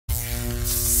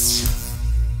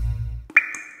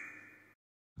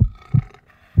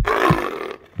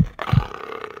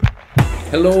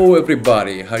Hello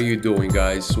everybody, how are you doing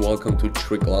guys? Welcome to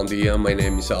Tricklandia. My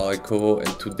name is Aleko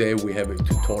and today we have a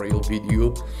tutorial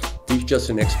video. This is just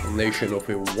an explanation of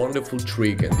a wonderful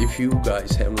trick, and if you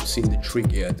guys haven't seen the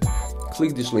trick yet,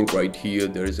 click this link right here.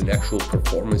 There is an actual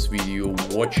performance video,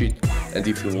 watch it, and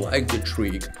if you like the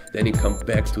trick then you come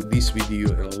back to this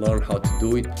video and learn how to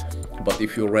do it. But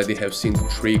if you already have seen the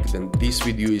trick, then this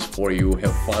video is for you.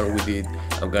 Have fun with it.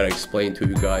 I'm gonna explain to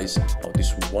you guys how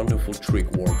this wonderful trick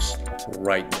works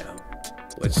right now.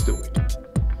 Let's do it.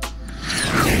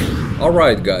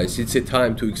 Alright guys, it's a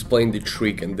time to explain the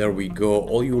trick, and there we go.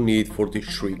 All you need for this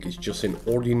trick is just an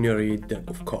ordinary deck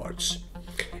of cards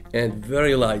and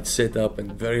very light setup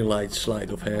and very light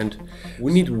sleight of hand.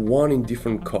 We need one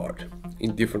indifferent card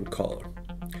in different color.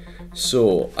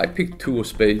 So I picked two of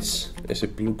spades as a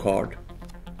blue card.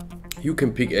 You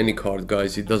can pick any card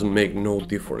guys, it doesn't make no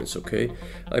difference, okay?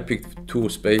 I picked two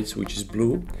of spades, which is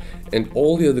blue, and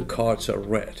all the other cards are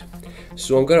red.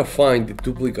 So I'm gonna find the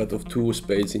duplicate of two of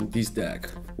spades in this deck,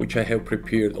 which I have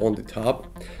prepared on the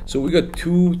top. So we got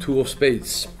two of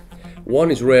spades.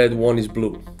 One is red, one is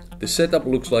blue. The setup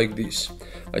looks like this.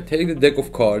 I take the deck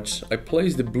of cards, I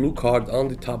place the blue card on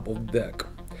the top of the deck.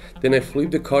 Then I flip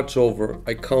the cards over,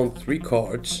 I count 3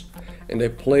 cards, and I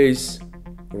place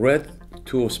red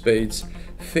two of spades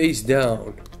face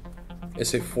down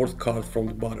as a fourth card from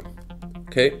the bottom.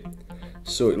 Okay,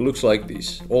 so it looks like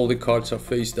this. All the cards are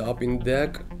faced up in the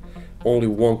deck. Only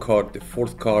one card, the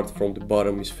fourth card from the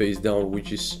bottom, is face down,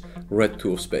 which is red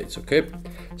two of spades. Okay,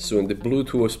 so in the blue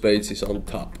two of spades is on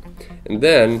top, and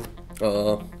then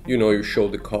you show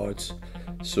the cards.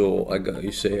 So I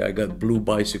got blue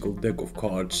bicycle deck of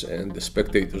cards, and the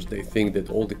spectators, they think that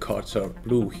all the cards are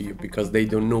blue here because they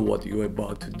don't know what you're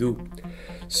about to do.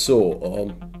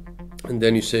 So and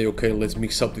then you say, okay, let's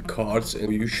mix up the cards,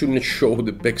 and you shouldn't show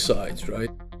the back sides, right?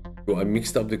 So I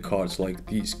mixed up the cards like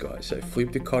these guys. I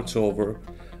flipped the cards over,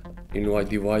 I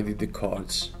divided the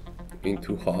cards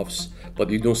into halves, but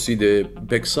you don't see the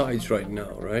back sides right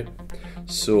now, right?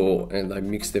 So, and I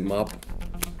mixed them up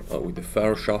with the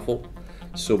Pharaoh shuffle.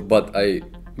 So, but I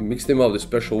mixed them up a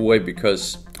special way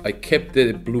because I kept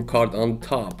the blue card on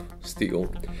top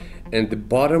still, and the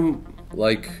bottom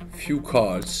few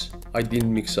cards I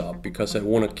didn't mix up because I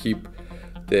want to keep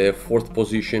the fourth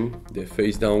position, the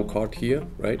face down card here,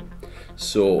 right?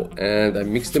 So, and I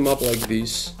mixed them up like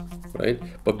this, right?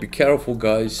 But be careful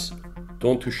guys,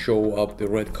 don't to show up the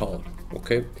red color.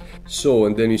 Okay, so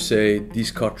and then you say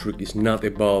this card trick is not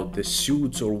about the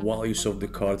suits or values of the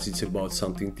cards, it's about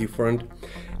something different.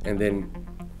 And then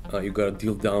you gotta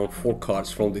deal down 4 cards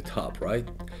from the top, right?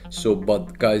 So,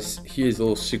 but guys, here's a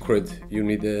little secret you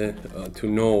need to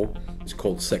know. It's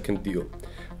called second deal,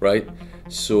 right?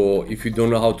 So if you don't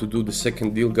know how to do the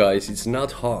second deal guys, it's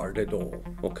not hard at all.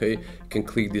 Okay, you can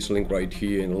click this link right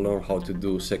here and learn how to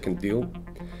do second deal.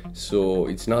 So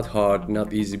it's not hard,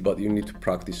 not easy, but you need to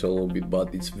practice a little bit,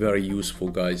 but it's very useful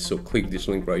guys. So click this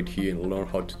link right here and learn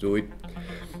how to do it.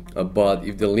 But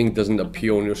if the link doesn't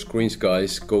appear on your screens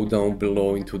guys, go down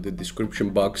below into the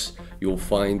description box. You'll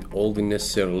find all the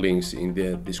necessary links in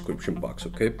the description box.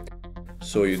 Okay,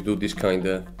 so you do this kind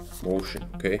of motion,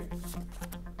 okay,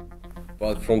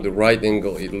 but from the right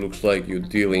angle it looks like you're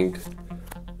dealing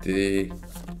the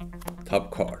top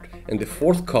card, and the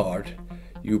fourth card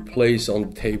you place on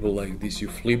the table like this. You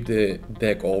flip the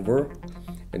deck over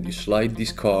and you slide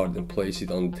this card and place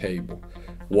it on the table.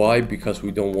 Why? Because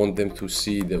we don't want them to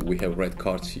see that we have red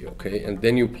cards here. Okay, and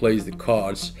then you place the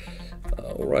cards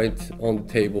right on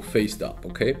the table faced up.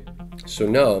 Okay, so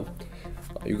now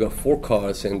you got 4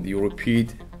 cards, and you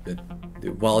repeat that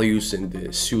the values and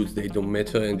the suits, they don't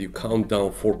matter, and you count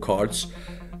down 4 cards.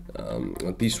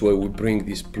 This way we bring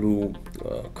this blue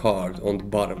card on the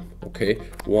bottom. Okay,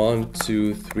 1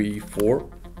 2 3 4,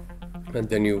 and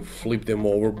then you flip them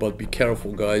over. But be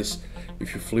careful guys,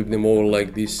 if you flip them over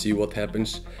like this, see what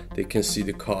happens, they can see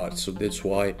the cards. So that's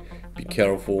why be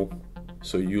careful.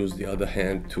 So use the other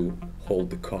hand to hold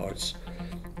the cards,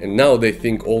 and now they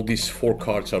think all these 4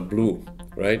 cards are blue,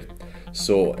 right?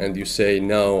 So, and you say,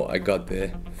 now I got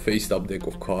the faced up deck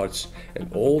of cards, and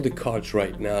all the cards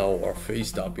right now are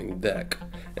faced up in the deck,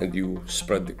 and you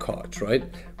spread the cards, right?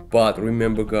 But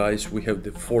remember guys, we have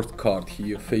the fourth card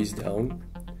here face down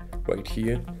right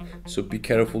here. So be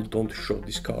careful, don't show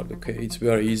this card. Okay, it's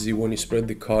very easy. When you spread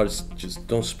the cards, just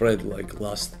don't spread like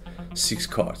last 6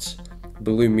 cards.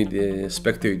 Believe me, the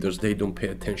spectators, they don't pay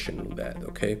attention to that.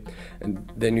 Okay, and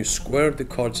then you square the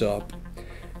cards up,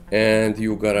 and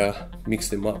you gotta mix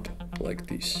them up like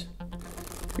this.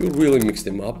 You really mix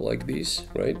them up like this,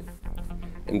 right?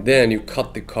 And then you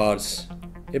cut the cards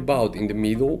about in the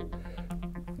middle.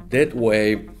 That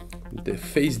way the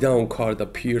face down card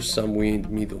appears somewhere in the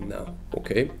middle now,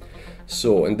 okay?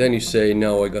 So, and then you say,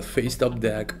 now I got face up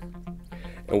deck,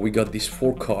 and we got these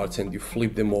 4 cards, and you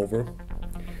flip them over,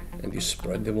 and you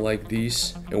spread them like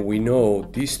this, and we know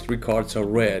these 3 cards are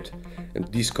red, and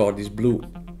this card is blue.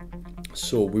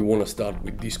 So we want to start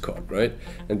with this card, right?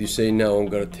 And you say, now I'm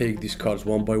gonna take these cards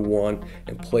one by one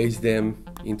and place them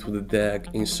into the deck,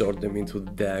 insert them into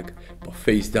the deck, but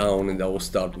face down, and I will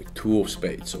start with 2 of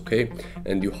spades, okay?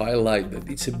 And you highlight that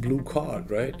it's a blue card,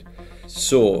 right?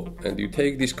 So, and you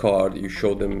take this card, you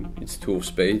show them it's 2 of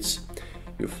spades,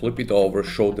 you flip it over,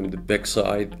 show them the back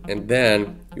side, and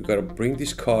then you gotta bring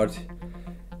this card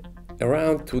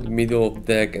around to the middle of the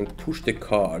deck and push the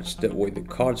cards. That way the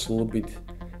cards a little bit,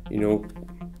 you know,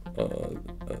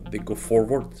 they go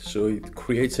forward, so it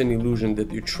creates an illusion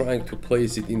that you're trying to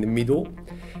place it in the middle.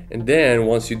 And then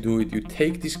once you do it, you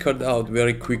take this card out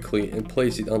very quickly and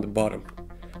place it on the bottom,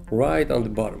 right on the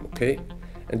bottom, okay?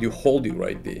 And you hold it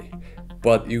right there,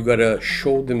 but you gotta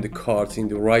show them the cards in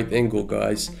the right angle,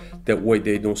 guys. That way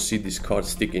they don't see this card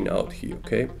sticking out here,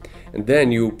 okay? And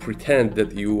then you pretend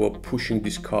that you are pushing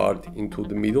this card into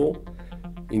the middle,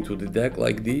 into the deck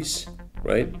like this,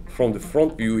 right? From the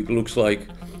front view, it looks like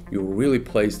you really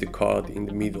place the card in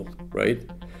the middle, right?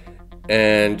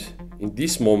 And in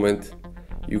this moment,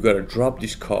 you gotta drop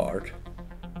this card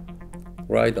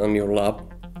right on your lap.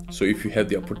 So if you have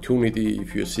the opportunity,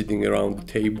 if you're sitting around the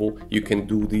table, you can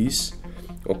do this,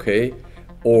 okay?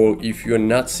 Or if you're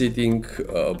not sitting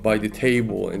by the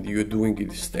table and you're doing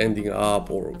it standing up,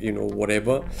 or you know,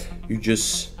 whatever, you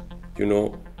just, you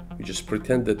know, you just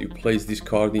pretend that you place this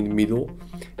card in the middle,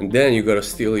 and then you gotta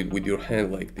steal it with your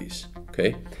hand like this,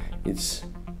 okay? It's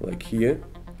like here,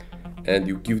 and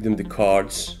you give them the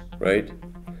cards, right?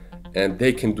 And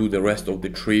they can do the rest of the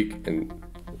trick, and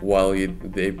while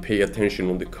they pay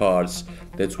attention on the cards,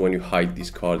 that's when you hide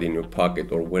this card in your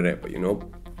pocket or wherever, you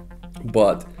know?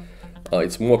 But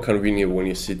it's more convenient when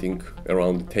you're sitting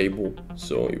around the table.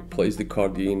 So you place the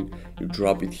card in, you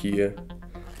drop it here,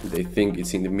 they think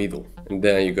it's in the middle, and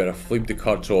then you gotta flip the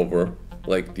cards over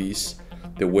like this,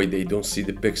 the way they don't see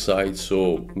the back side,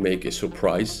 so make a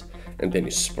surprise, and then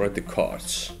you spread the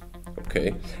cards,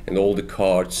 okay? And all the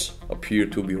cards appear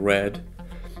to be red,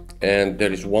 and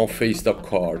there is one face up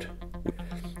card,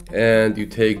 and you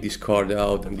take this card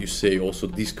out and you say also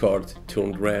this card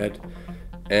turned red,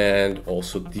 and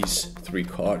also these 3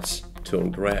 cards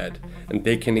turned red, and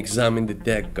they can examine the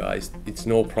deck, guys. It's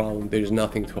no problem, there's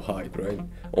nothing to hide, right?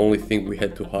 Only thing we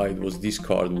had to hide was this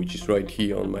card, which is right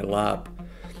here on my lap.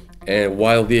 And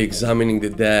while they're examining the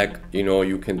deck, you know,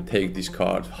 you can take this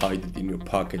card, hide it in your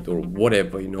pocket or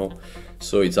whatever, you know.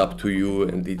 So it's up to you,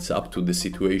 and it's up to the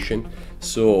situation.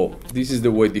 So this is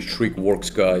the way this trick works,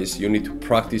 guys. You need to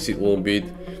practice it a little bit,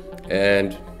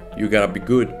 and you gotta be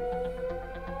good.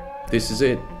 This is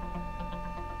it.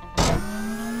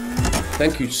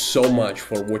 Thank you so much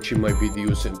for watching my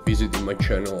videos and visiting my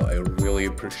channel. I really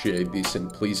appreciate this,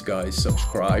 and please guys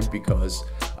subscribe, because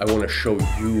I want to show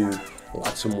you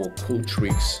lots of more cool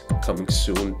tricks coming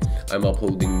soon. I'm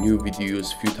uploading new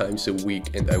videos a few times a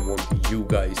week, and I want you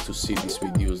guys to see these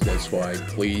videos. That's why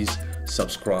please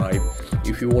subscribe.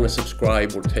 If you want to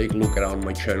subscribe or take a look around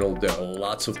my channel, there are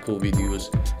lots of cool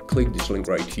videos. Click this link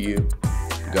right here.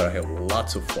 You gotta have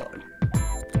lots of fun.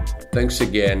 Thanks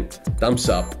again. Thumbs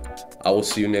up. I will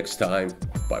see you next time.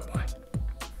 Bye bye.